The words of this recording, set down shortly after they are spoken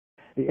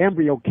The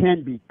embryo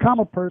can become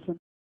a person,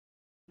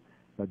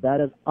 but that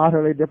is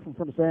utterly different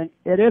from saying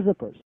it is a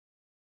person.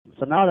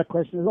 So now the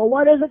question is, well,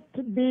 what is it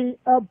to be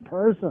a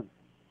person?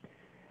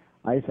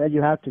 I said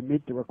you have to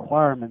meet the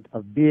requirement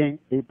of being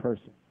a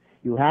person.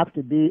 You have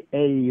to be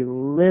a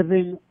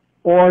living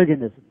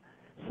organism,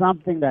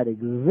 something that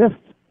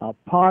exists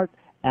apart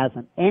as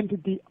an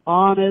entity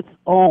on its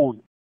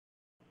own.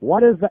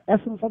 What is the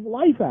essence of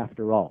life,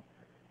 after all?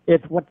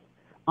 It's what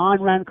Ayn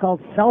Rand calls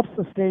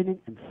self-sustaining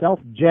and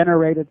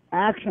self-generated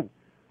action.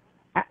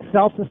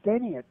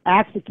 Self-sustaining, it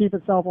acts to keep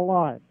itself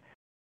alive.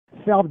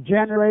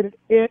 Self-generated,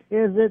 it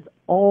is its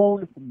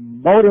own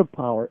motive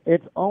power,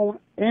 its own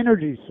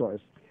energy source.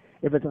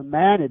 If it's a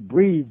man, it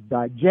breathes,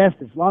 digests,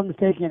 its lungs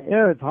take in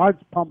air, its heart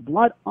pumps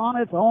blood on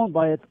its own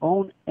by its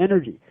own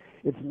energy.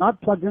 It's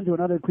not plugged into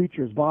another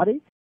creature's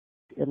body.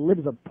 It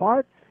lives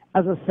apart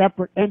as a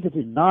separate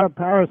entity, not a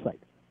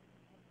parasite.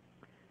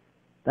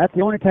 That's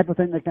the only type of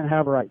thing that can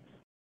have rights.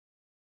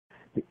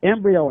 The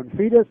embryo and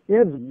fetus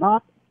is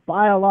not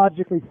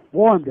biologically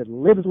formed. It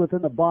lives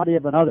within the body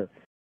of another.